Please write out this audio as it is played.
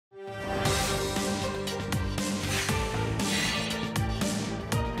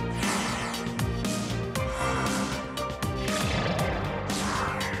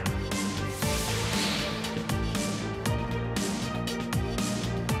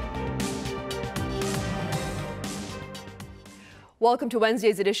Welcome to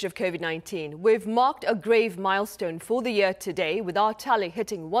Wednesday's edition of COVID-19. We've marked a grave milestone for the year today, with our tally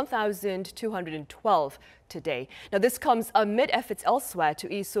hitting 1,212 today. Now, this comes amid efforts elsewhere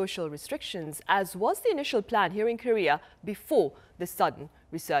to ease social restrictions, as was the initial plan here in Korea before the sudden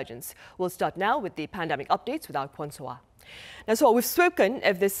resurgence. We'll start now with the pandemic updates with our Kwon So-ah. Now, so we've spoken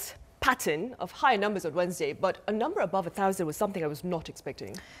of this pattern of high numbers on Wednesday, but a number above 1,000 was something I was not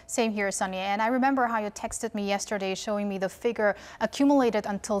expecting. Same here, Sunny. And I remember how you texted me yesterday showing me the figure accumulated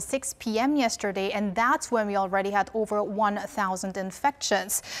until 6 p.m. yesterday, and that's when we already had over 1,000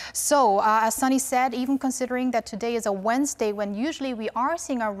 infections. So, as Sunny said, even considering that today is a Wednesday when usually we are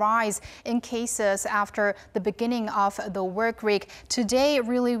seeing a rise in cases after the beginning of the work week, today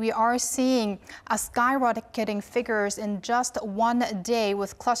really we are seeing a skyrocketing figures in just one day,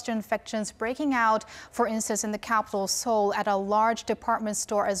 with cluster infections breaking out, for instance, in the capital Seoul at a large department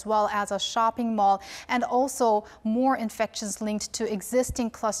store as well as a shopping mall, and also more infections linked to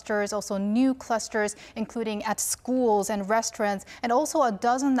existing clusters, also new clusters, including at schools and restaurants, and also a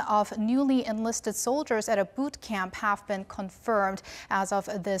dozen of newly enlisted soldiers at a boot camp have been confirmed as of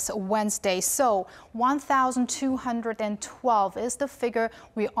this Wednesday. So 1,212 is the figure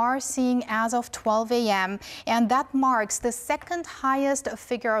we are seeing as of 12 a.m. and that marks the second highest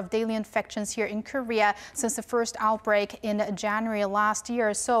figure of daily infections here in Korea since the first outbreak in January last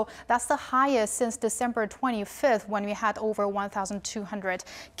year. So that's the highest since December 25th, when we had over 1,200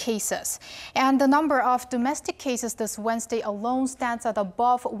 cases. And the number of domestic cases this Wednesday alone stands at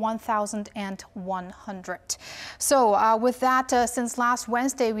above 1,100. So with that, since last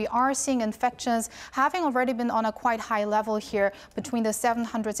Wednesday, we are seeing infections having already been on a quite high level here, between the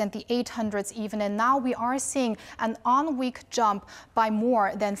 700s and the 800s even. And now we are seeing an on-week jump by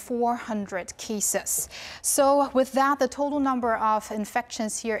more than 400 cases. So with that, the total number of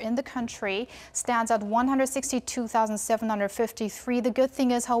infections here in the country stands at 162,753. The good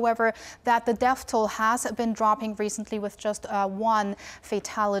thing is, however, that the death toll has been dropping recently, with just one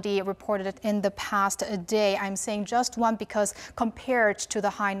fatality reported in the past day. I'm saying just one because compared to the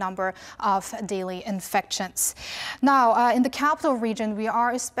high number of daily infections. Now, in the capital region, we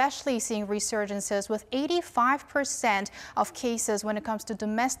are especially seeing resurgences, with 85% of cases when it comes to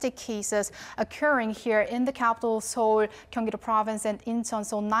domestic cases occurring here in the capital Seoul, Gyeonggi-do province, and Incheon.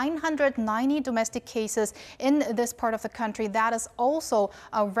 So 990 domestic cases in this part of the country. That is also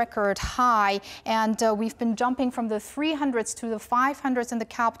a record high. And we've been jumping from the 300s to the 500s in the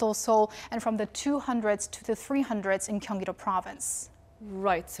capital Seoul, and from the 200s to the 300s in Gyeonggi-do province.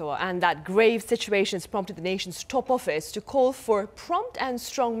 Right, so, and that grave situation has prompted the nation's top office to call for prompt and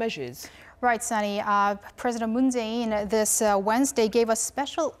strong measures. Right, Sunny. President Moon Jae-in this Wednesday gave a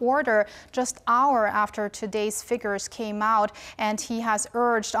special order just an hour after today's figures came out, and he has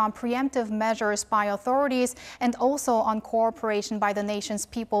urged on preemptive measures by authorities and also on cooperation by the nation's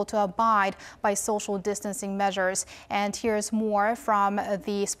people to abide by social distancing measures. And here's more from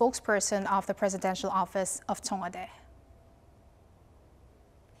the spokesperson of the presidential office of 청와대.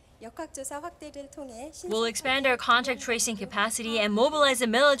 We'll expand our contact tracing capacity and mobilize the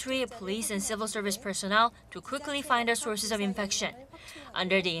military, police, and civil service personnel to quickly find our sources of infection.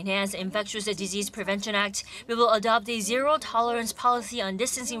 Under the Enhanced Infectious Disease Prevention Act, we will adopt a zero-tolerance policy on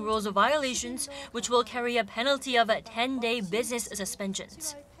distancing rules violations, which will carry a penalty of 10-day business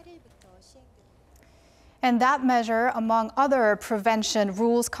suspensions. And that measure, among other prevention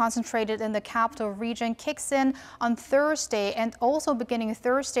rules concentrated in the capital region, kicks in on Thursday. And also beginning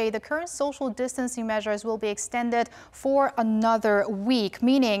Thursday, the current social distancing measures will be extended for another week,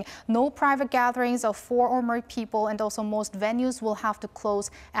 meaning no private gatherings of 4 or more people, and also most venues will have to close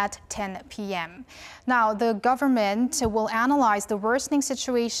at 10 p.m. Now, the government will analyze the worsening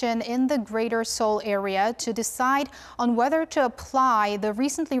situation in the Greater Seoul area to decide on whether to apply the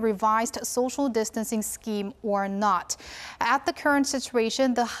recently revised social distancing scheme or not. At the current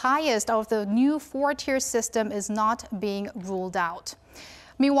situation, the highest of the new 4-tier system is not being ruled out.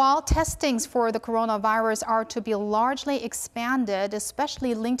 Meanwhile, testings for the coronavirus are to be largely expanded,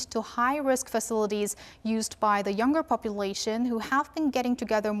 especially linked to high-risk facilities used by the younger population, who have been getting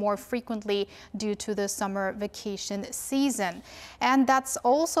together more frequently due to the summer vacation season. And that's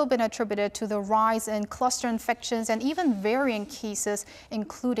also been attributed to the rise in cluster infections and even variant cases,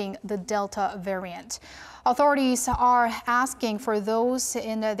 including the Delta variant. Authorities are asking for those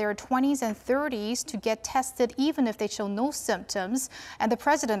in their 20s and 30s to get tested even if they show no symptoms. And the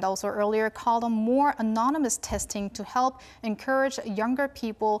president also earlier called on more anonymous testing to help encourage younger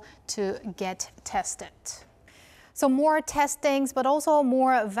people to get tested. So more testings, but also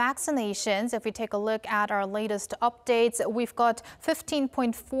more vaccinations. If we take a look at our latest updates, we've got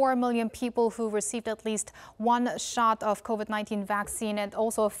 15.4 million people who received at least one shot of COVID-19 vaccine, and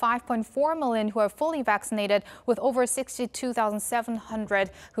also 5.4 million who are fully vaccinated, with over 62,700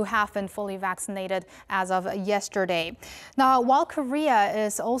 who have been fully vaccinated as of yesterday. Now, while Korea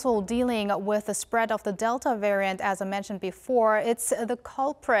is also dealing with the spread of the Delta variant, as I mentioned before, it's the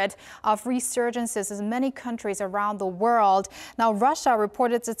culprit of resurgences in many countries around the world. Now, Russia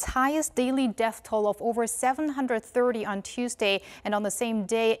reported its highest daily death toll of over 730 on Tuesday, and on the same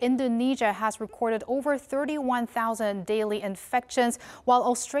day, Indonesia has recorded over 31,000 daily infections, while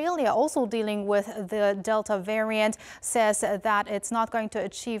Australia, also dealing with the Delta variant, says that it's not going to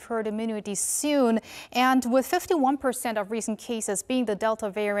achieve herd immunity soon. And with 51% of recent cases being the Delta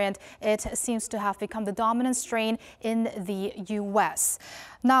variant, it seems to have become the dominant strain in the U.S.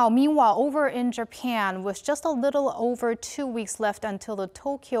 Now, meanwhile, over in Japan, with just a little over 2 weeks left until the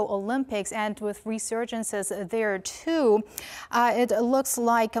Tokyo Olympics, and with resurgences there too, it looks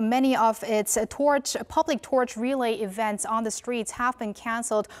like many of its public torch relay events on the streets have been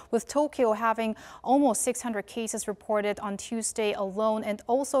canceled, with Tokyo having almost 600 cases reported on Tuesday alone. And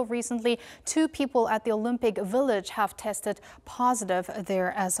also recently, 2 people at the Olympic Village have tested positive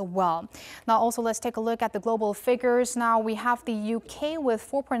there as well. Now, also let's take a look at the global figures. Now, we have the UK with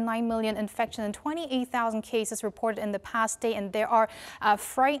 4.9 million infections and 28,000 cases reported in the past day, and there are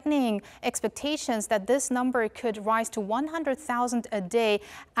frightening expectations that this number could rise to 100,000 a day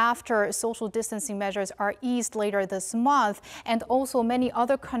after social distancing measures are eased later this month. And also many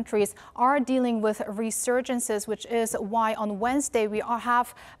other countries are dealing with resurgences, which is why on Wednesday we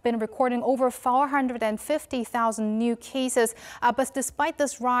have been recording over 450,000 new cases. But despite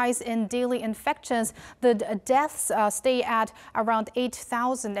this rise in daily infections, the deaths stay at around 8,000,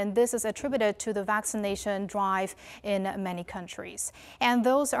 and this is attributed to the vaccination drive in many countries. And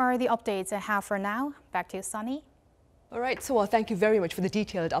those are the updates I have for now. Back to you, Sunny. All right, so thank you very much for the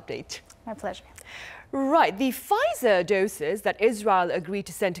detailed update. My pleasure. Right, the Pfizer doses that Israel agreed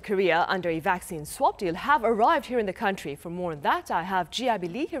to send to Korea under a vaccine swap deal have arrived here in the country. For more on that, I have Ji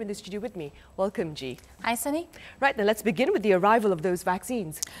Lee here in the studio with me. Welcome, Ji. Hi, Sunny. Right, now let's begin with the arrival of those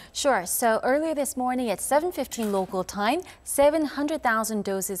vaccines. Sure. So earlier this morning at 7:15 local time, 700,000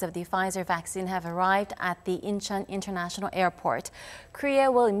 doses of the Pfizer vaccine have arrived at the Incheon International Airport. Korea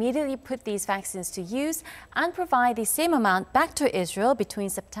will immediately put these vaccines to use and provide the same amount back to Israel between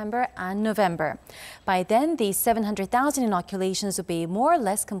September and November. By then, the 700,000 inoculations will be more or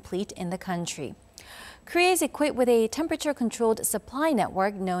less complete in the country. Korea is equipped with a temperature-controlled supply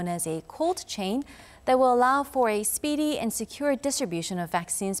network known as a cold chain that will allow for a speedy and secure distribution of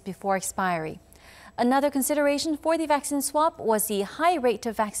vaccines before expiry. Another consideration for the vaccine swap was the high rate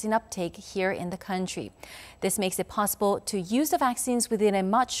of vaccine uptake here in the country. This makes it possible to use the vaccines within a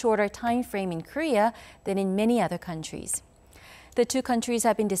much shorter time frame in Korea than in many other countries. The two countries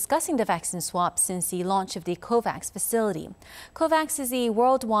have been discussing the vaccine swap since the launch of the COVAX facility. COVAX is a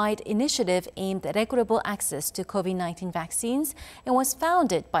worldwide initiative aimed at equitable access to COVID-19 vaccines and was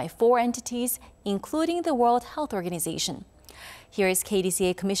founded by 4 entities, including the World Health Organization. Here is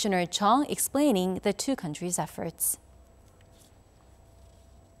KDCA Commissioner Chung explaining the two countries' efforts.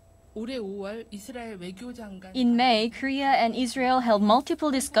 In May, Korea and Israel held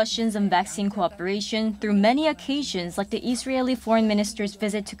multiple discussions on vaccine cooperation through many occasions, like the Israeli foreign minister's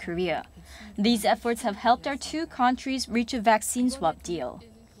visit to Korea. These efforts have helped our two countries reach a vaccine swap deal.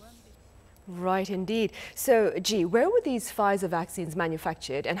 Right, indeed. So, Ji, where were these Pfizer vaccines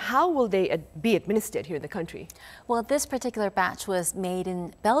manufactured and how will they be administered here in the country? Well, this particular batch was made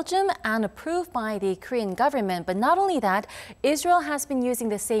in Belgium and approved by the Korean government. But not only that, Israel has been using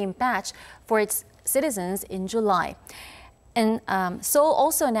the same batch for its citizens in July. And Seoul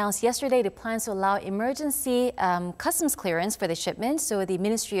also announced yesterday the plans to allow emergency customs clearance for the shipment, so the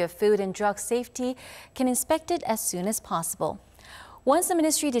Ministry of Food and Drug Safety can inspect it as soon as possible. Once the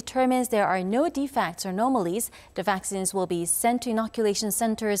ministry determines there are no defects or anomalies, the vaccines will be sent to inoculation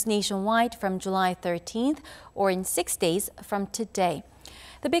centers nationwide from July 13th or in 6 days from today.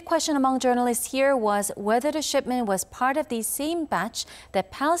 The big question among journalists here was whether the shipment was part of the same batch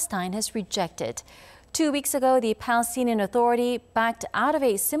that Palestine has rejected. 2 weeks ago, the Palestinian Authority backed out of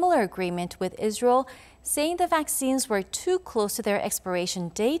a similar agreement with Israel, saying the vaccines were too close to their expiration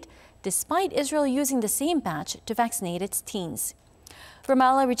date, despite Israel using the same batch to vaccinate its teens.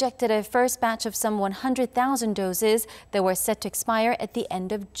 Ramallah rejected a first batch of some 100,000 doses that were set to expire at the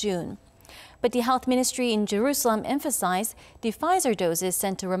end of June. But the health ministry in Jerusalem emphasized the Pfizer doses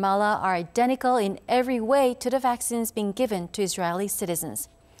sent to Ramallah are identical in every way to the vaccines being given to Israeli citizens.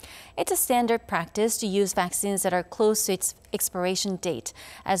 It's a standard practice to use vaccines that are close to its expiration date.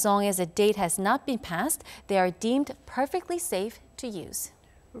 As long as the date has not been passed, they are deemed perfectly safe to use.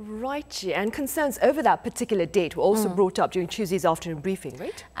 Right, and concerns over that particular date were also brought up during Tuesday's afternoon briefing,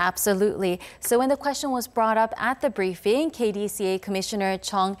 right? Absolutely. So when the question was brought up at the briefing, KDCA Commissioner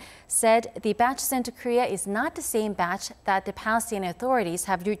Chung said the batch sent to Korea is not the same batch that the Palestinian authorities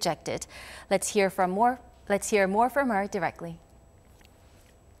have rejected. Let's hear more from her directly.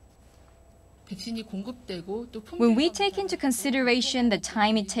 When we take into consideration the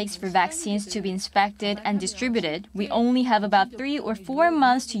time it takes for vaccines to be inspected and distributed, we only have about 3 or 4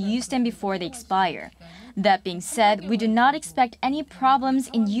 months to use them before they expire. That being said, we do not expect any problems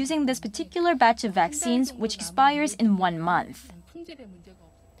in using this particular batch of vaccines, which expires in 1 month.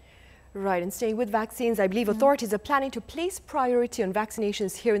 Right, and staying with vaccines, I believe authorities are planning to place priority on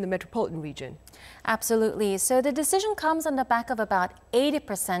vaccinations here in the metropolitan region. Absolutely. So the decision comes on the back of about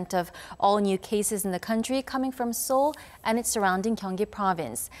 80% of all new cases in the country coming from Seoul and its surrounding Gyeonggi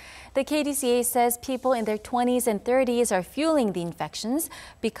province. The KDCA says people in their 20s and 30s are fueling the infections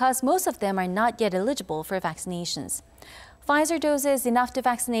because most of them are not yet eligible for vaccinations. Pfizer doses enough to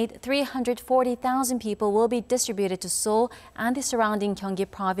vaccinate 340,000 people will be distributed to Seoul and the surrounding Gyeonggi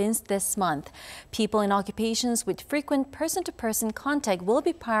province this month. People in occupations with frequent person-to-person contact will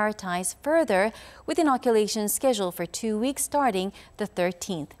be prioritized further, with inoculation scheduled for 2 weeks starting the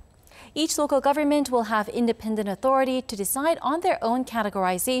 13th. Each local government will have independent authority to decide on their own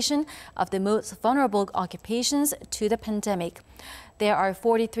categorization of the most vulnerable occupations to the pandemic. There are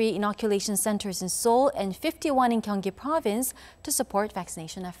 43 inoculation centers in Seoul and 51 in Gyeonggi province to support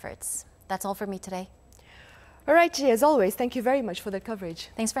vaccination efforts. That's all for me today. All right, Ji, as always, thank you very much for that coverage.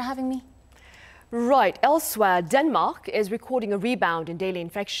 Thanks for having me. Right, elsewhere, Denmark is recording a rebound in daily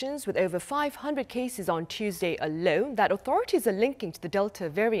infections with over 500 cases on Tuesday alone that authorities are linking to the Delta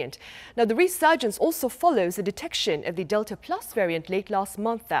variant. Now, the resurgence also follows the detection of the Delta Plus variant late last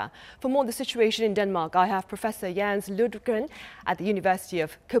month there. For more on the situation in Denmark, I have Professor Jens Ludgren at the University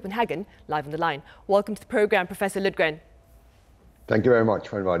of Copenhagen live on the line. Welcome to the program, Professor Ludgren. Thank you very much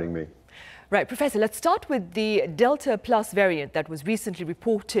for inviting me. Right, Professor, let's start with the Delta Plus variant that was recently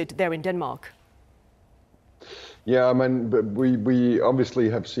reported there in Denmark. Yeah, I mean, we obviously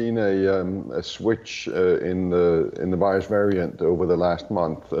have seen a switch in the virus variant over the last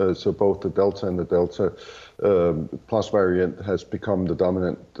month. So both the Delta and the Delta Plus variant has become the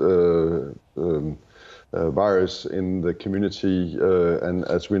dominant virus in the community. And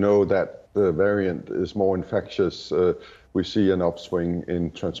as we know that the variant is more infectious, we see an upswing in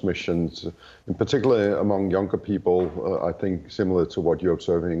transmissions, in particular among younger people, I think similar to what you're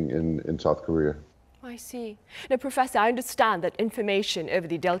observing in South Korea. I see. Now, Professor, I understand that information over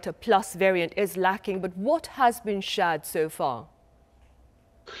the Delta Plus variant is lacking, but what has been shared so far?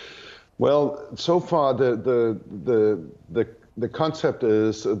 Well, so far the concept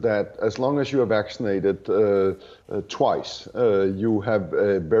is that as long as you are vaccinated twice, you have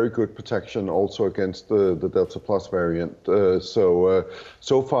a very good protection also against the Delta Plus variant.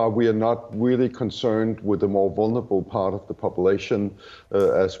 So far, we are not really concerned with the more vulnerable part of the population,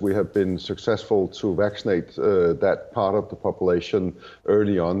 as we have been successful to vaccinate that part of the population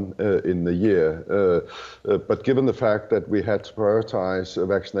early on in the year. But given the fact that we had to prioritize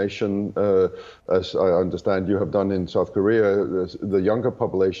vaccination, as I understand you have done in South Korea, the younger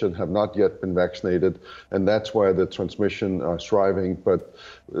population have not yet been vaccinated, and that's where the transmission are thriving. But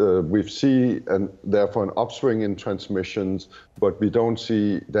we've seen, and therefore, an upswing in transmissions, but we don't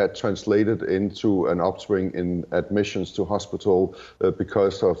see that translated into an upswing in admissions to hospital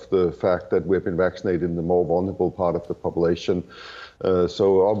because of the fact that we've been vaccinated in the more vulnerable part of the population.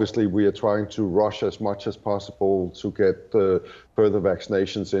 So obviously we are trying to rush as much as possible to get further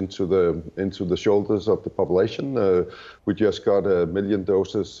vaccinations into the shoulders of the population. We just got 1 million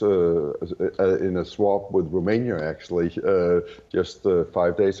doses in a swap with Romania, actually, just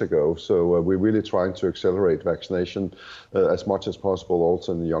 5 days ago. So we're really trying to accelerate vaccination as much as possible,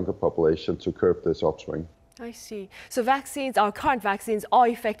 also in the younger population, to curb this upswing. I see. So our current vaccines are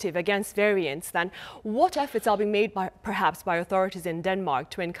effective against variants. Then what efforts are being made perhaps by authorities in Denmark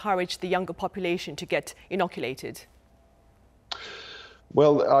to encourage the younger population to get inoculated?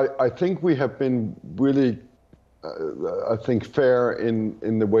 Well, I think we have been really, fair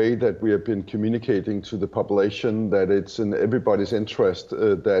in the way that we have been communicating to the population that it's in everybody's interest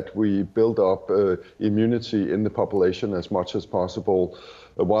that we build up immunity in the population as much as possible.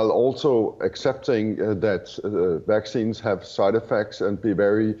 while also accepting that vaccines have side effects and be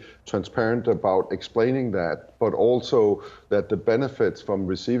very transparent about explaining that, but also that the benefits from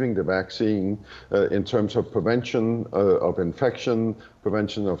receiving the vaccine in terms of prevention of infection,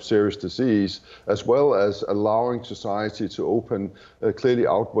 prevention of serious disease, as well as allowing society to open clearly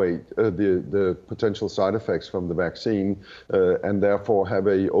outweigh the potential side effects from the vaccine, and therefore have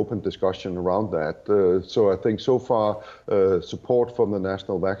an open discussion around that. So I think so far support from the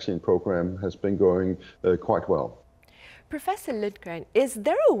National Vaccine Program has been going quite well. Professor Lindgren, is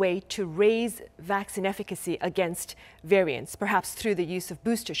there a way to raise vaccine efficacy against variants, perhaps through the use of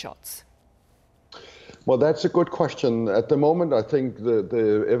booster shots? Well, that's a good question. At the moment, I think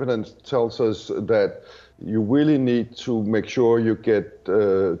the evidence tells us that you really need to make sure you get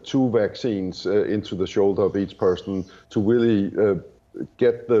 2 vaccines into the shoulder of each person to really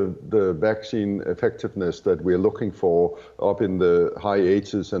get the vaccine effectiveness that we're looking for up in the high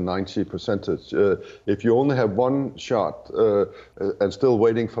 80s and 90%. If you only have 1 shot and still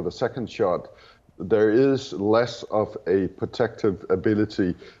waiting for the second shot, there is less of a protective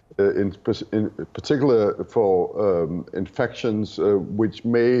ability in particular for infections which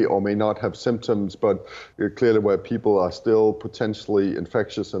may or may not have symptoms, but clearly where people are still potentially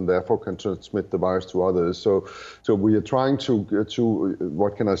infectious and therefore can transmit the virus to others. So we are trying to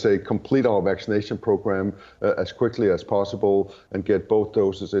what can I say, complete our vaccination program as quickly as possible and get both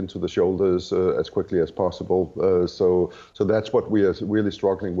doses into the shoulders as quickly as possible. So that's what we are really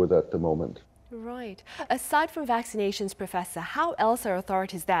struggling with at the moment. Right. Aside from vaccinations, Professor, how else are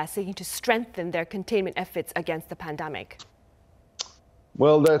authorities there seeking to strengthen their containment efforts against the pandemic?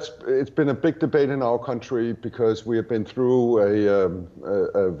 Well, it's been a big debate in our country because we have been through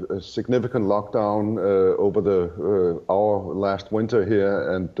a significant lockdown over our last winter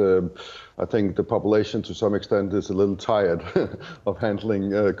here, and I think the population to some extent is a little tired of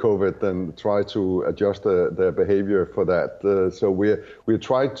handling COVID and try to adjust their behavior for that. So we're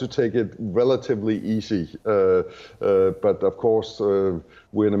trying to take it relatively easy, but of course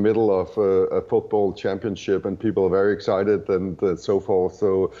we're in the middle of a football championship and people are very excited and so forth.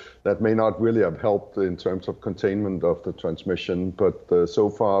 So that may not really have helped in terms of containment of the transmission. But so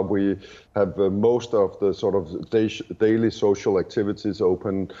far we have most of the sort of daily social activities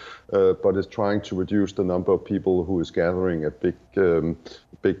open, but is trying to reduce the number of people who is gathering at big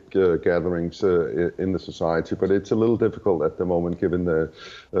gatherings in the society. But it's a little difficult at the moment given the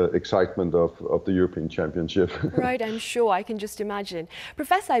excitement of the European Championship. Right, I'm sure. I can just imagine.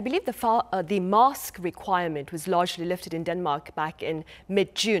 Professor, I believe the mask requirement was largely lifted in Denmark back in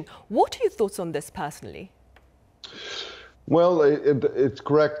mid-June. What are your thoughts on this personally? Well, it's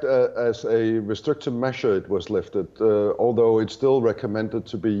correct. As a restrictive measure, it was lifted, although it's still recommended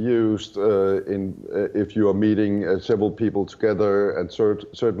to be used if you are meeting several people together, and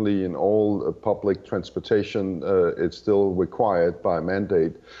certainly in all public transportation, it's still required by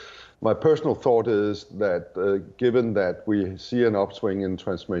mandate. My personal thought is that given that we see an upswing in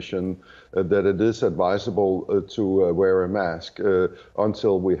transmission, that it is advisable to wear a mask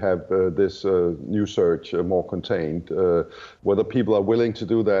until we have this new surge more contained. Whether people are willing to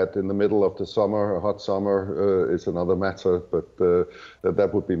do that in the middle of the summer, a hot summer, is another matter, but that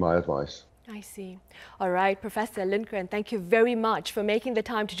would be my advice. I see. All right, Professor Lindgren, thank you very much for making the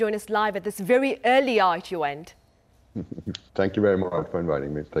time to join us live at this very early hour at your end. Thank you very much for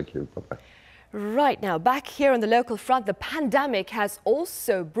inviting me. Thank you. Bye-bye. Right now, back here on the local front, the pandemic has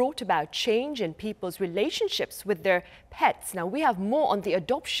also brought about change in people's relationships with their pets. Now, we have more on the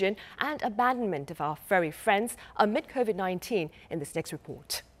adoption and abandonment of our furry friends amid COVID-19 in this next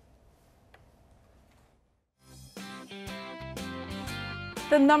report.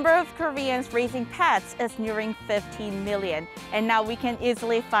 The number of Koreans raising pets is nearing 15 million, and now we can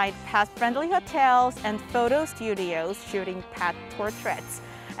easily find pet-friendly hotels and photo studios shooting pet portraits.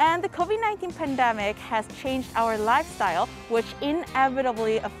 And the COVID-19 pandemic has changed our lifestyle, which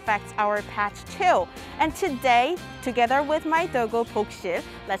inevitably affects our pets too. And today, together with my doggo Bokshil,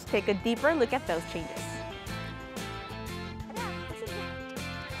 let's take a deeper look at those changes.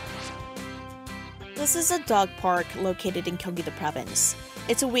 This is a dog park located in Gyeonggi-do province.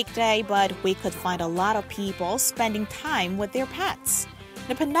 It's a weekday, but we could find a lot of people spending time with their pets.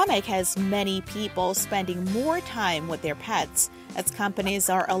 The pandemic has many people spending more time with their pets, as companies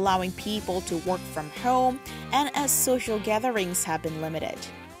are allowing people to work from home and as social gatherings have been limited.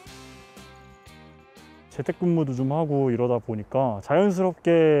 재택근무도 좀 하고 이러다 보니까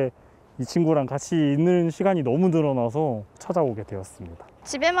자연스럽게 이 친구랑 같이 있는 시간이 너무 늘어나서 찾아오게 되었습니다.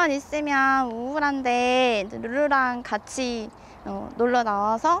 집에만 있으면 우울한데 루루랑 같이 놀러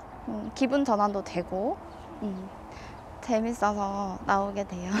나와서 기분 전환도 되고 재밌어서 나오게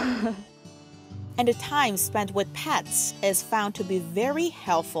돼요. And the time spent with pets is found to be very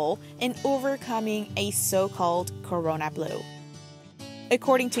helpful in overcoming a so-called corona blue.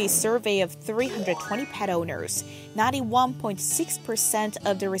 According to a survey of 320 pet owners, 91.6%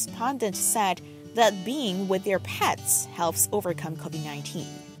 of the respondents said that being with their pets helps overcome COVID-19.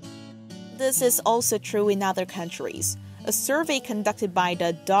 This is also true in other countries. A survey conducted by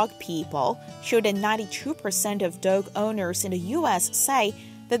the Dog People showed that 92% of dog owners in the US say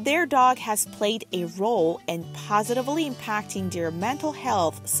that their dog has played a role in positively impacting their mental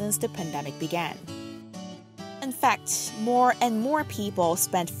health since the pandemic began. In fact, more and more people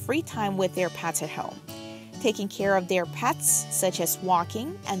spend free time with their pets at home. Taking care of their pets, such as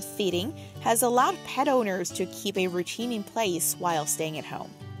walking and feeding, has allowed pet owners to keep a routine in place while staying at home.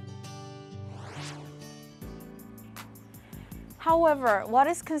 However, what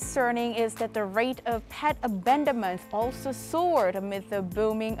is concerning is that the rate of pet abandonment also soared amid the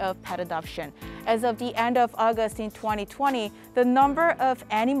booming of pet adoption. As of the end of August in 2020, the number of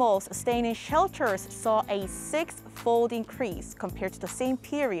animals staying in shelters saw a 6-fold increase compared to the same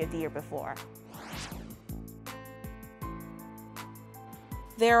period the year before.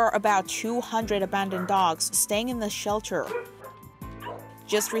 There are about 200 abandoned dogs staying in the shelter.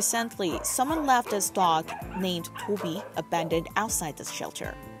 Just recently, someone left his dog, named Toby, abandoned outside the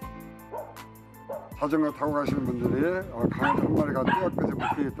shelter. 자전거 타고 가시는 분들이 강아지 한 마리가 뚜껑까지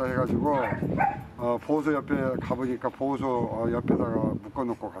묶여있다 해가지고 보호소 옆에 가보니까 보호소 옆에다가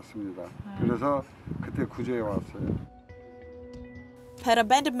묶어놓고 갔습니다. 그래서 그때 구조해 왔어요. Pet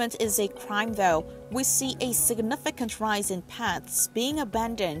abandonment is a crime, though. We see a significant rise in pets being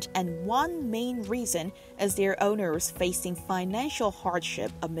abandoned, and one main reason is their owners facing financial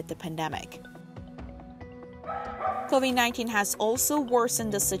hardship amid the pandemic. COVID-19 has also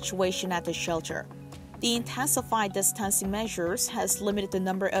worsened the situation at the shelter. The intensified distancing measures has limited the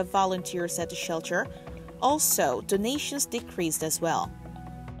number of volunteers at the shelter. Also, donations decreased as well.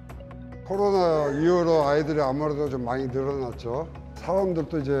 코로나 이후로 아이들이 아무래도 좀 많이 늘어났죠.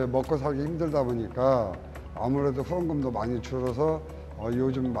 사람들도 이제 먹고 살기 힘들다 보니까 아무래도 후원금도 많이 줄어서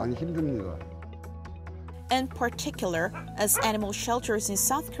요즘 많이 힘듭니다. In particular, as animal shelters in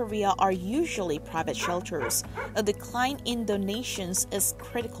South Korea are usually private shelters, a decline in donations is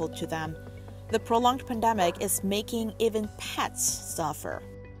critical to them. The prolonged pandemic is making even pets suffer.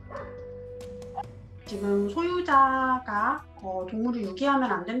 지금 소유자가 동물을 유기하면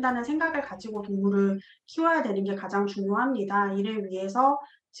안 된다는 생각을 가지고 동물을 키워야 되는 게 가장 중요합니다. 이를 위해서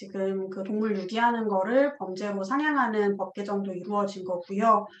지금 그 동물 유기하는 거를 범죄로 상향하는 법 개정도 이루어진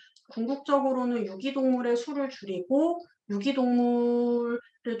거고요. 궁극적으로는 유기동물의 수를 줄이고 유기동물을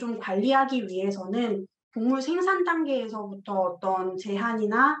좀 관리하기 위해서는 동물 생산 단계에서부터 어떤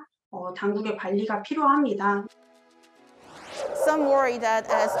제한이나 당국의 관리가 필요합니다. Some worry that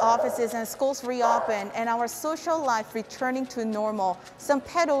as offices and schools reopen and our social life returning to normal, some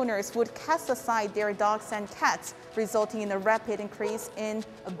pet owners would cast aside their dogs and cats, resulting in a rapid increase in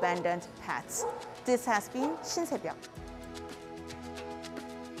abandoned pets. This has been 신새벽.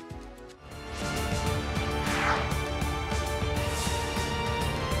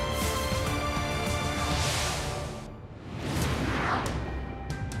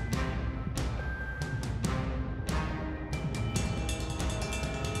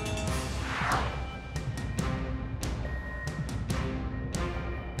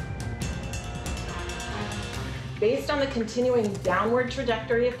 Based on the continuing downward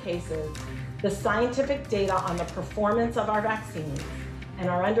trajectory of cases, the scientific data on the performance of our vaccines, and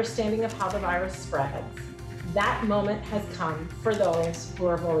our understanding of how the virus spreads, that moment has come for those who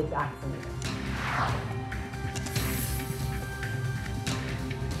are fully vaccinated.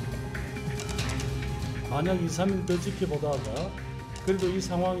 만약 2, 3일 더 지켜보다가 그래도 이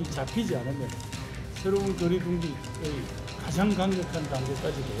상황이 잡히지 않으면 새로운 거리두기의 가장 강력한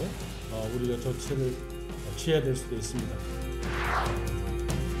단계까지도 우리가 조치를 취해야 될 수도 있습니다.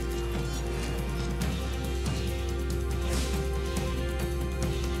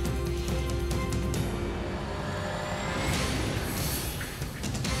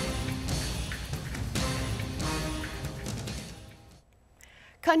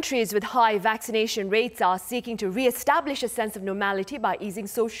 Countries with high vaccination rates are seeking to re-establish a sense of normality by easing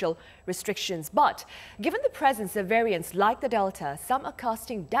social restrictions. But given the presence of variants like the Delta, some are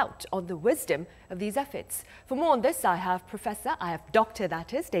casting doubt on the wisdom of these efforts. For more on this, I have Dr.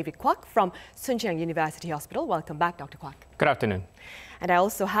 David Kwak from Suncheon University Hospital. Welcome back, Dr. Kwak. Good afternoon. And I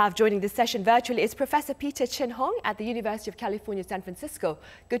also have joining this session virtually is Professor Peter Chin Hong at the University of California, San Francisco.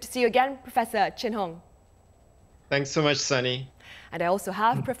 Good to see you again, Professor Chin Hong. Thanks so much, Sunny. And I also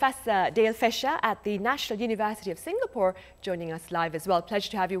have Professor Dale Fisher at the National University of Singapore joining us live as well. Pleasure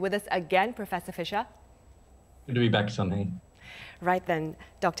to have you with us again, Professor Fisher. Good to be back, Sunny. Right then,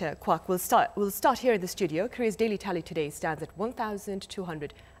 Dr. Kwok, we'll start here in the studio. Korea's daily tally today stands at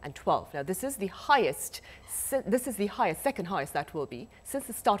 1,212. Now, this is the second highest that will be since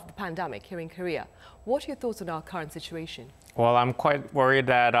the start of the pandemic here in Korea. What are your thoughts on our current situation? Well, I'm quite worried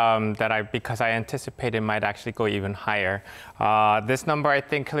that because I anticipate it might actually go even higher. This number, I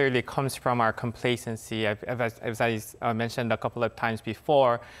think, clearly comes from our complacency. As I mentioned a couple of times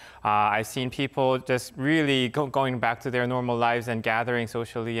before, I've seen people just really going back to their normal lives and gathering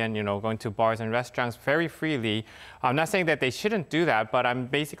socially and, going to bars and restaurants very freely. I'm not saying that they shouldn't do that, but I'm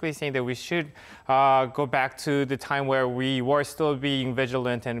basically saying that we should go back to the time where we were still being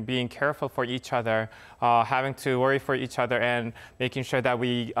vigilant and being careful for each other, having to worry for each other and making sure that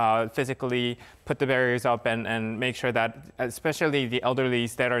we physically put the barriers up and make sure that, especially the elderly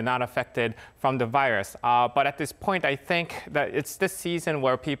that are not affected from the virus. But at this point, I think that it's this season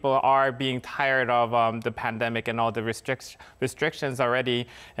where people are being tired of the pandemic and all the restrictions already.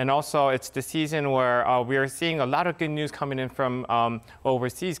 And also, it's the season where we are seeing a lot of good news coming in from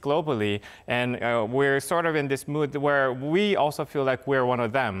overseas globally. And we're sort of in this mood where we also feel like we're one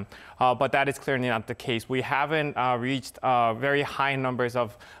of them. But that is clearly not the case. We haven't reached very high numbers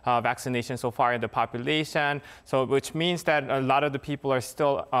of vaccination so far in the population, which means that a lot of the people are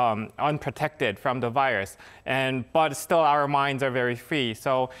still unprotected from the virus, but still our minds are very free.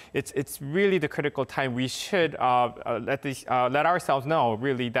 So it's really the critical time. We should let ourselves know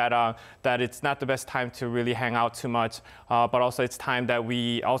really that it's not the best time to really hang out too much, but also it's time that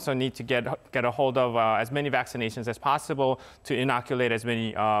we also need to get a hold of as many vaccinations as possible to inoculate as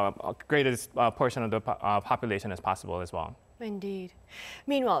many greatest portion of the population as possible as well. Indeed.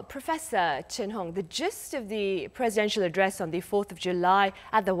 Meanwhile, Professor Chin Hong, the gist of the presidential address on the 4th of July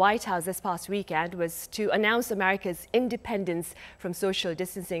at the White House this past weekend was to announce America's independence from social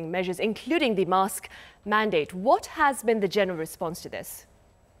distancing measures, including the mask mandate. What has been the general response to this?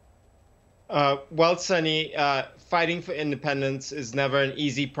 Well, Sunny, fighting for independence is never an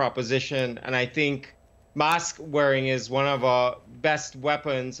easy proposition, and I think mask wearing is one of our best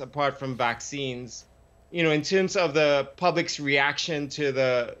weapons apart from vaccines. In terms of the public's reaction to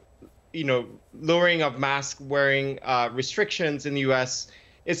the, lowering of mask wearing restrictions in the U.S.,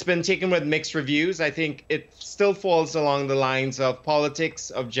 it's been taken with mixed reviews. I think it still falls along the lines of politics,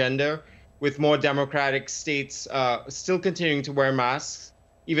 of gender, with more democratic states still continuing to wear masks,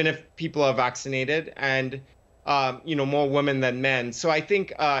 even if people are vaccinated, and, more women than men. So I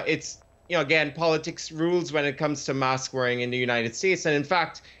think it's, again, politics rules when it comes to mask wearing in the United States. And in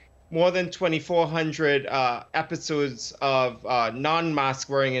fact, more than 2,400 episodes of non-mask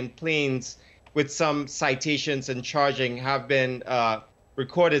wearing in planes with some citations and charging have been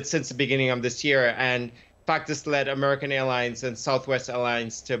recorded since the beginning of this year. And in fact, this led American Airlines and Southwest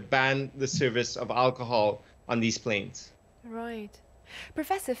Airlines to ban the service of alcohol on these planes. Right.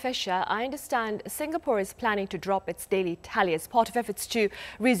 Professor Fisher, I understand Singapore is planning to drop its daily tally as part of efforts to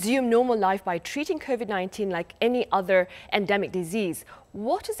resume normal life by treating COVID-19 like any other endemic disease.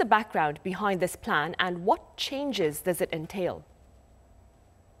 What is the background behind this plan and what changes does it entail?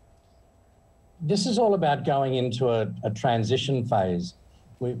 This is all about going into a transition phase.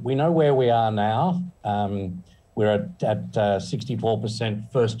 We know where we are now. We're at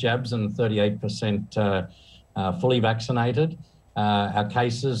 64% first jabs and 38% fully vaccinated. Our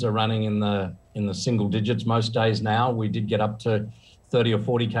cases are running in the single digits most days now. We did get up to 30 or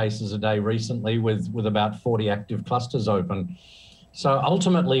 40 cases a day recently with about 40 active clusters open. So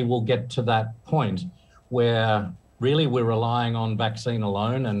ultimately we'll get to that point where really we're relying on vaccine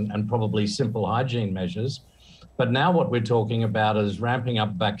alone and probably simple hygiene measures. But now what we're talking about is ramping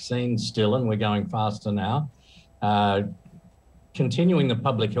up vaccines still, and we're going faster now. Continuing the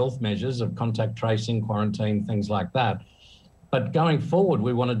public health measures of contact tracing, quarantine, things like that. But going forward,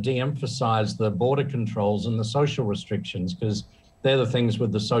 we want to de-emphasize the border controls and the social restrictions because they're the things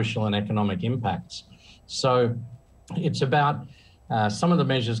with the social and economic impacts. So it's about some of the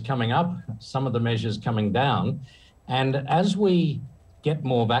measures coming up, some of the measures coming down. And as we get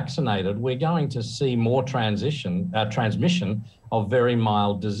more vaccinated, we're going to see more transmission of very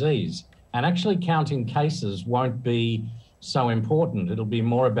mild disease. And actually counting cases won't be so important. It'll be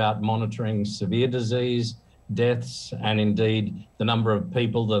more about monitoring severe disease, deaths, and indeed the number of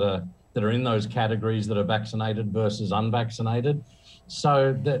people that are in those categories that are vaccinated versus unvaccinated.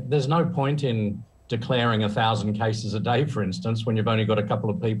 So there's no point in declaring 1,000 cases a day, for instance, when you've only got a couple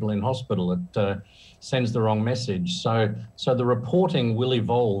of people in hospital. It sends the wrong message. So the reporting will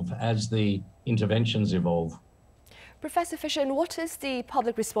evolve as the interventions evolve. Professor Fisher, and what is the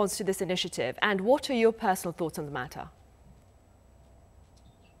public response to this initiative, and what are your personal thoughts on the matter?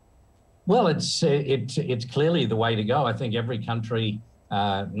 Well, it's clearly the way to go. I think every country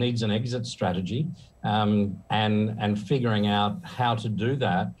needs an exit strategy, and figuring out how to do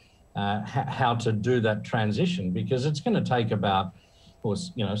that, transition, because it's going to take about,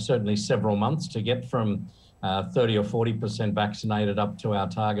 certainly several months to get from 30 or 40% vaccinated up to our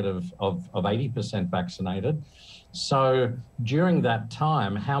target of 80% vaccinated. So during that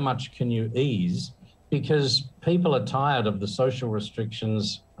time, how much can you ease? Because people are tired of the social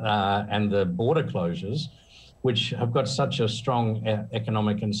restrictions and the border closures, which have got such a strong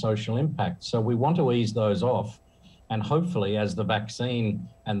economic and social impact. So we want to ease those off. And hopefully, as the vaccine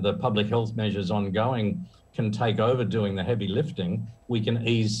and the public health measures ongoing can take over doing the heavy lifting, we can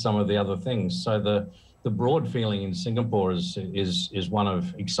ease some of the other things. So the broad feeling in Singapore is one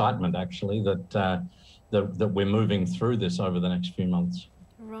of excitement, actually, that we're moving through this over the next few months.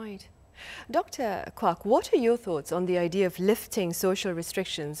 Right. Dr. Kwak, what are your thoughts on the idea of lifting social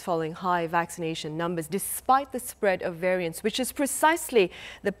restrictions following high vaccination numbers despite the spread of variants, which is precisely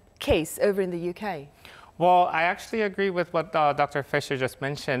the case over in the UK? Well, I actually agree with what Dr. Fisher just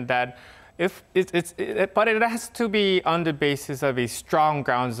mentioned, that but it has to be on the basis of a strong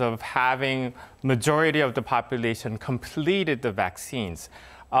grounds of having majority of the population completed the vaccines.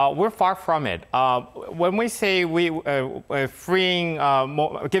 We're far from it. When we say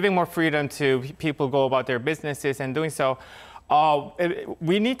giving more freedom to people go about their businesses and doing so,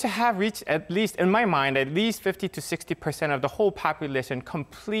 we need to have reached at least, in my mind, at least 50 to 60% of the whole population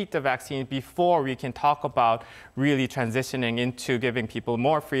complete the vaccine before we can talk about really transitioning into giving people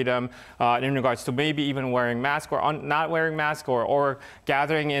more freedom in regards to maybe even wearing masks or not wearing masks or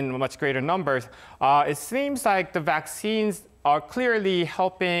gathering in much greater numbers. It seems like the vaccines are clearly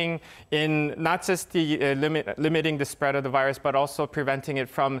helping in not just the limiting the spread of the virus, but also preventing it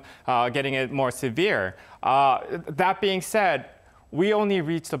from getting it more severe. That being said, we only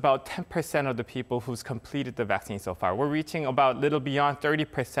reached about 10% of the people who's completed the vaccine so far. We're reaching about little beyond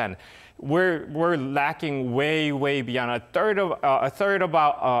 30%. We're lacking way beyond a third of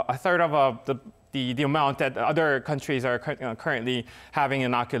the amount that other countries are currently having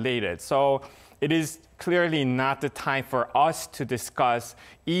inoculated. So it is clearly not the time for us to discuss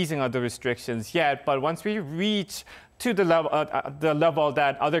easing of the restrictions yet, but once we reach to the level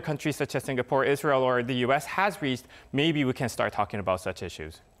that other countries such as Singapore, Israel, or the US has reached, maybe we can start talking about such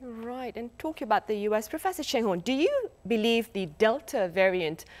issues. Right, and talking about the US, Professor Cheng Hon, do you believe the Delta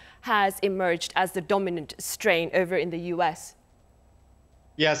variant has emerged as the dominant strain over in the US?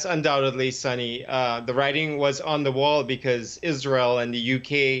 Yes, undoubtedly, Sunny. The writing was on the wall because Israel and the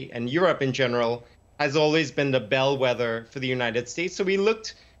UK and Europe in general has always been the bellwether for the United States. So we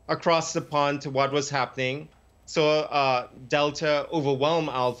looked across the pond to what was happening. So Delta overwhelmed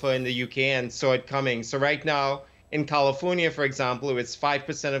Alpha in the UK and saw it coming. So right now in California, for example, it's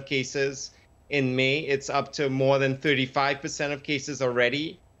 5% of cases. In May, it's up to more than 35% of cases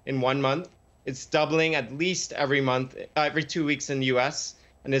already in 1 month. It's doubling at least every month, every 2 weeks in the US.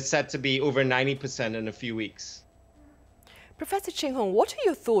 And it's set to be over 90% in a few weeks. Professor Cheng Hon, what are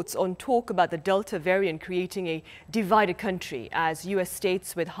your thoughts on talk about the Delta variant creating a divided country as US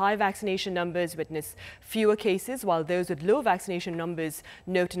states with high vaccination numbers witness fewer cases while those with low vaccination numbers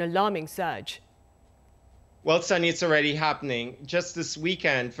note an alarming surge? Well, Sunny, it's already happening. Just this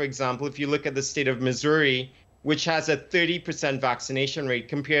weekend, for example, if you look at the state of Missouri, which has a 30% vaccination rate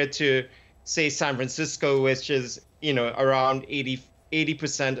compared to, say, San Francisco, which is, around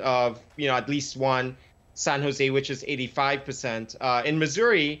 80% of, at least one, San Jose, which is 85%. In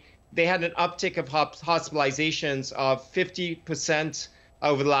Missouri, they had an uptick of hospitalizations of 50%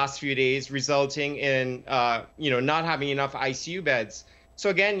 over the last few days, resulting in, not having enough ICU beds. So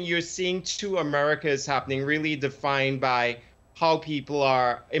again, you're seeing two Americas happening, really defined by how people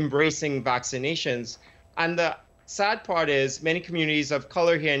are embracing vaccinations. And the sad part is many communities of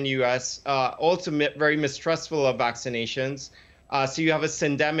color here in the US also very mistrustful of vaccinations. So you have a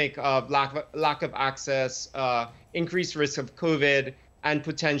syndemic of lack of access, increased risk of COVID, and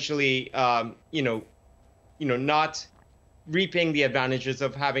potentially, not reaping the advantages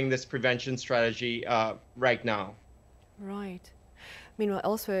of having this prevention strategy right now. Right. Meanwhile,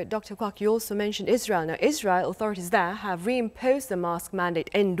 also, Dr. Kwak, you also mentioned Israel. Now, Israel authorities there have reimposed the mask mandate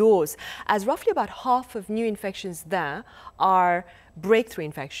indoors, as roughly about half of new infections there are breakthrough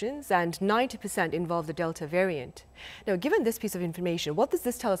infections and 90% involve the Delta variant. Now, given this piece of information, what does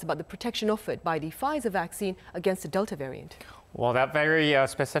this tell us about the protection offered by the Pfizer vaccine against the Delta variant? Well, that very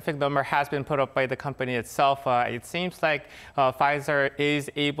specific number has been put up by the company itself. It seems like Pfizer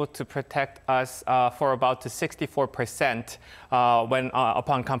is able to protect us for about to 64%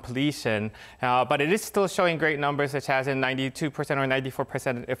 upon completion. But it is still showing great numbers, such as in 92% or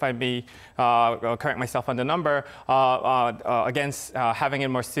 94%, if I may correct myself on the number, against having a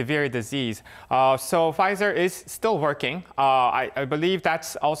more severe disease. So Pfizer is still working. I believe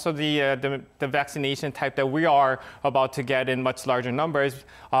that's also the vaccination type that we are about to get in much larger numbers,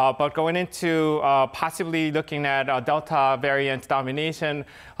 but going into possibly looking at Delta variant domination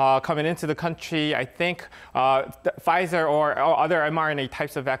coming into the country, I think Pfizer or other mRNA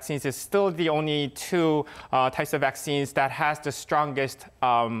types of vaccines is still the only two types of vaccines that has the strongest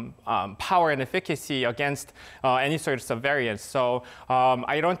power and efficacy against any sort of variants. So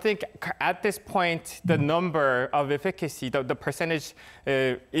I don't think at this point the number of efficacy, the percentage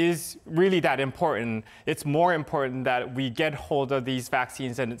is really that important. It's more important that we get hold of these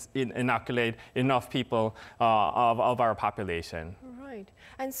vaccines and inoculate enough people of our population. Right.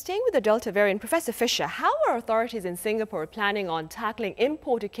 And staying with the Delta variant, Professor Fisher, how are authorities in Singapore planning on tackling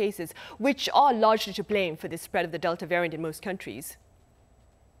imported cases, which are largely to blame for the spread of the Delta variant in most countries?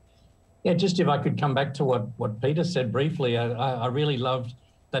 Yeah, just if I could come back to what Peter said briefly, I really loved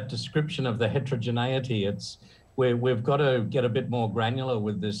that description of the heterogeneity. We've got to get a bit more granular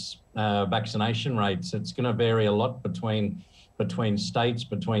with this vaccination rates. It's going to vary a lot between states,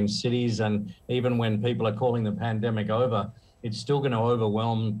 between cities, and even when people are calling the pandemic over, it's still going to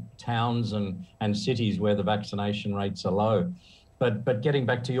overwhelm towns and cities where the vaccination rates are low. But getting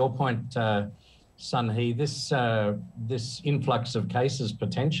back to your point, Sun Hee, this influx of cases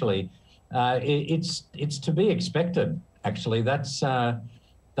potentially, it's to be expected. Actually, that's the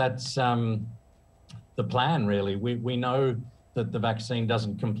plan, really. We know that the vaccine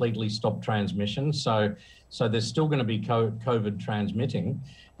doesn't completely stop transmission, so there's still going to be COVID transmitting,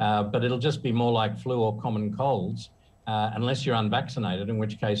 but it'll just be more like flu or common colds, unless you're unvaccinated, in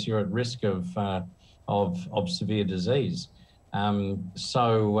which case you're at risk of severe disease. Those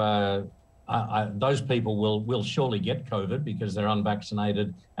people will surely get COVID because they're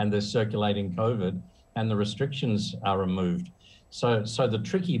unvaccinated and they're circulating COVID, and the restrictions are removed. So the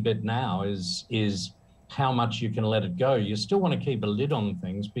tricky bit now is how much you can let it go. You still want to keep a lid on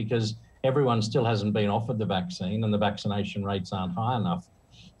things because everyone still hasn't been offered the vaccine and the vaccination rates aren't high enough.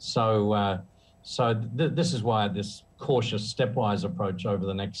 This is why this cautious stepwise approach over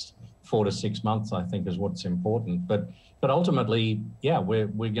the next 4 to 6 months, I think, is what's important. But ultimately, yeah, we're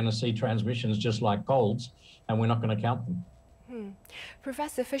going to see transmissions just like colds, and we're not going to count them.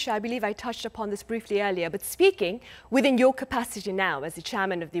 Professor Fisher, I believe I touched upon this briefly earlier, but speaking within your capacity now as the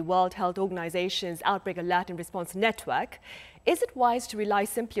chairman of the World Health Organization's Outbreak Alert and Response Network, is it wise to rely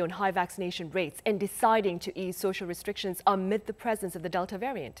simply on high vaccination rates in deciding to ease social restrictions amid the presence of the Delta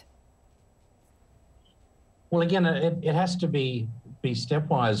variant? Well, again, it has to be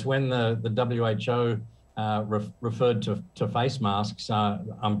stepwise. When the WHO referred to face masks,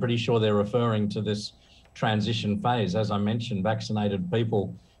 I'm pretty sure they're referring to this transition phase. As I mentioned, vaccinated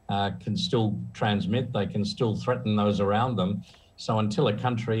people can still transmit, they can still threaten those around them. So until a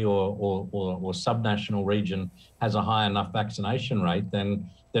country or subnational region has a high enough vaccination rate, then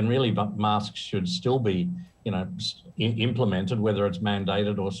really masks should still be, implemented, whether it's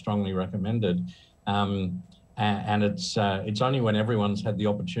mandated or strongly recommended. And it's only when everyone's had the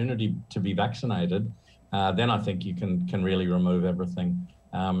opportunity to be vaccinated, then I think you can really remove everything.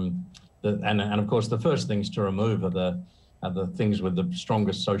 And of course, the first things to remove are the things with the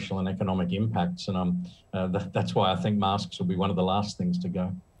strongest social and economic impacts. And that's why I think masks will be one of the last things to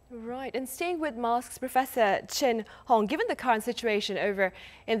go. Right. And staying with masks, Professor Chin Hong, given the current situation over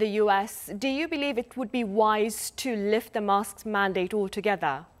in the US, do you believe it would be wise to lift the masks mandate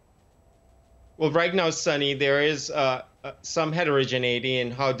altogether? Well, right now, Sunny, there is some heterogeneity in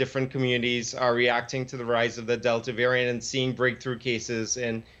how different communities are reacting to the rise of the Delta variant and seeing breakthrough cases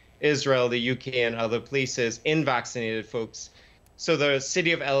in Israel, the UK, and other places in vaccinated folks. So the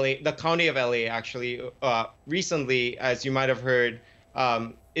city of LA, the county of LA, actually, recently, as you might have heard,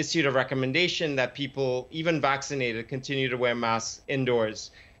 issued a recommendation that people, even vaccinated, continue to wear masks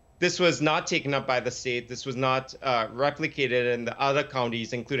indoors. This was not taken up by the state. This was not replicated in the other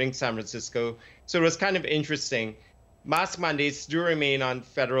counties, including San Francisco. So it was kind of interesting. Mask mandates do remain on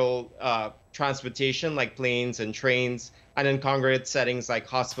federal transportation, like planes and trains, and in congregate settings like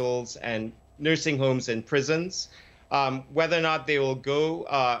hospitals and nursing homes and prisons. Whether or not they will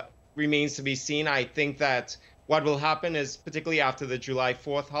go remains to be seen. I think that what will happen is, particularly after the July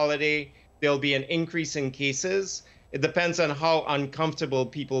 4th holiday, there'll be an increase in cases. It depends on how uncomfortable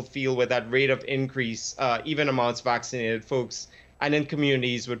people feel with that rate of increase, even amongst vaccinated folks and in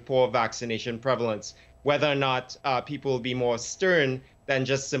communities with poor vaccination prevalence, whether or not people will be more stern than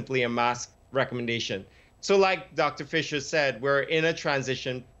just simply a mask recommendation. So like Dr. Fisher said, we're in a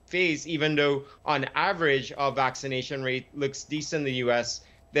transition phase. Even though on average our vaccination rate looks decent in the US,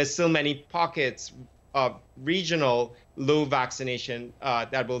 there's still many pockets of regional low vaccination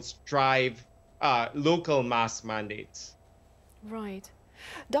that will drive local mask mandates. Right.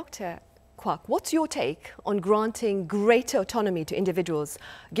 Dr. Kwak, what's your take on granting greater autonomy to individuals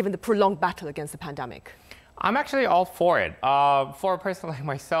given the prolonged battle against the pandemic? I'm actually all for it. For a person like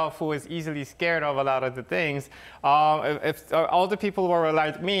myself who is easily scared of a lot of the things, if all the people who are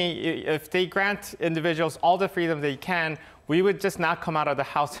like me, if they grant individuals all the freedom they can, we would just not come out of the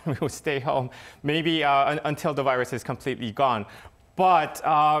house and we would stay home, maybe until the virus is completely gone. But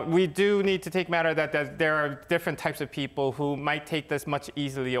we do need to take matter that there are different types of people who might take this much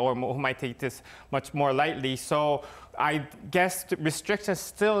easily or who might take this much more lightly. So I guess restrictions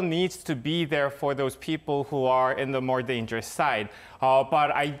still needs to be there for those people who are in the more dangerous side.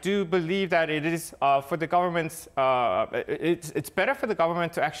 But I do believe that it is for the government's, it's better for the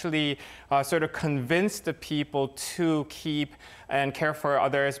government to actually sort of convince the people to keep and care for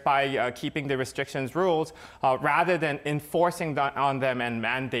others by keeping the restrictions rules rather than enforcing that on them and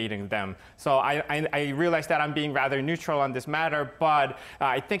mandating them. So I realize that I'm being rather neutral on this matter, but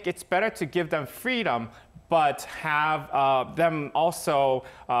I think it's better to give them freedom but have them also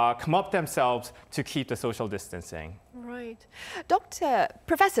come up themselves to keep the social distancing. Right.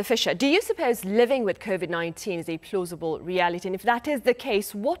 Professor Fisher, do you suppose living with COVID-19 is a plausible reality? And if that is the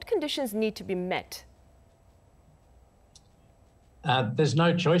case, what conditions need to be met? There's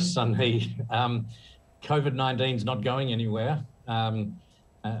no choice, Sunny. COVID-19 is not going anywhere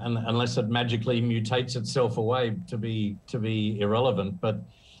unless it magically mutates itself away to be irrelevant.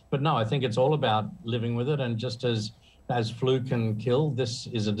 But no, I think it's all about living with it. And just as flu can kill, this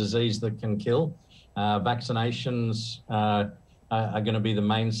is a disease that can kill. Vaccinations are going to be the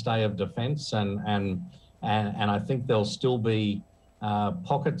mainstay of defense. And I think there'll still be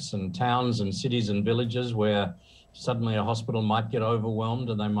pockets and towns and cities and villages where suddenly a hospital might get overwhelmed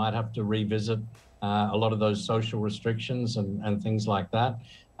and they might have to revisit a lot of those social restrictions and things like that.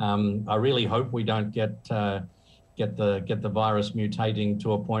 I really hope we don't get the virus mutating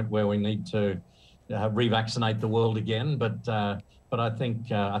to a point where we need to revaccinate the world again. But I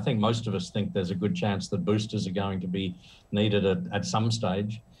think most of us think there's a good chance that boosters are going to be needed at some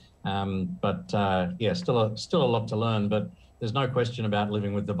stage. Yeah, still a lot to learn. But there's no question about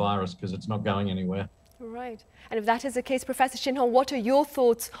living with the virus because it's not going anywhere. Right. And if that is the case, Professor Shinhong, what are your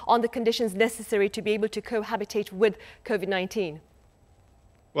thoughts on the conditions necessary to be able to cohabitate with COVID-19?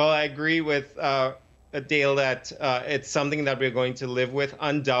 Well, I agree with Dale that it's something that we're going to live with,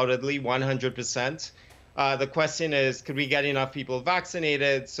 undoubtedly, 100%. The question is, could we get enough people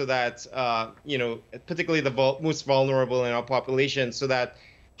vaccinated so that, particularly the most vulnerable in our population, so that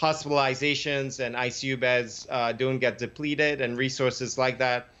hospitalizations and ICU beds don't get depleted and resources like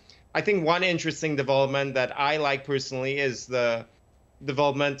that. I think one interesting development that I like personally is the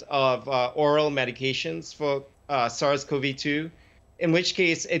development of oral medications for SARS-CoV-2, in which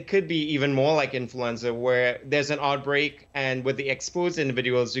case it could be even more like influenza, where there's an outbreak and with the exposed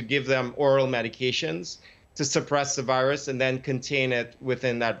individuals, you give them oral medications to suppress the virus and then contain it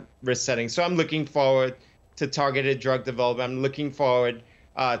within that risk setting. So I'm looking forward to targeted drug development. I'm looking forward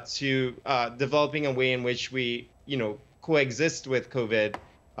to developing a way in which we, coexist with COVID,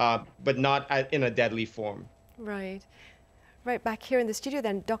 but not in a deadly form. Right. Right, back here in the studio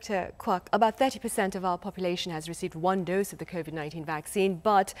then, Dr. Kwak, about 30% of our population has received one dose of the COVID-19 vaccine,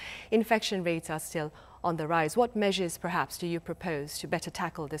 but infection rates are still on the rise. What measures, perhaps, do you propose to better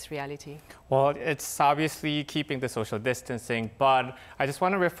tackle this reality? Well, it's obviously keeping the social distancing, but I just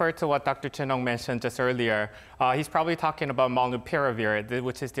want to refer to what Dr. Chin-Hong mentioned just earlier. He's probably talking about molnupiravir,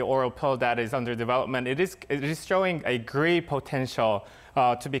 which is the oral pill that is under development. It is showing a great potential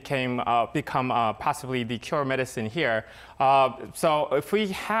to become possibly the cure medicine here. So if we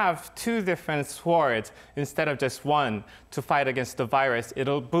have two different swords instead of just one to fight against the virus,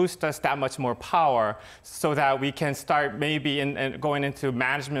 it'll boost us that much more power so that we can start maybe going into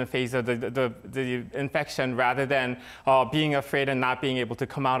management phase of the infection rather than being afraid and not being able to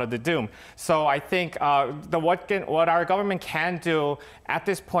come out of the doom. So I think what our government can do at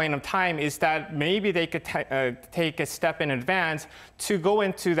this point of time is that maybe they could take a step in advance to go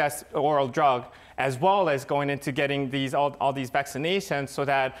into that oral drug, as well as going into getting all these vaccinations, so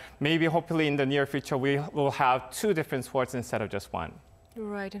that maybe hopefully in the near future we will have two different swords instead of just one.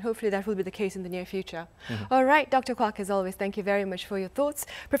 Right, and hopefully that will be the case in the near future. All right, Dr. Kwak, as always, thank you very much for your thoughts.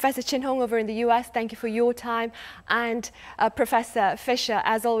 Professor Chin Hong over in the US, thank you for your time. And Professor Fisher,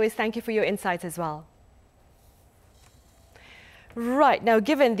 as always, thank you for your insights as well. Right, now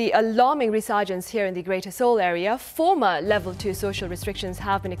given the alarming resurgence here in the Greater Seoul area, former Level 2 social restrictions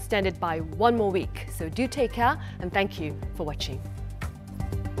have been extended by 1 more week. So do take care and thank you for watching.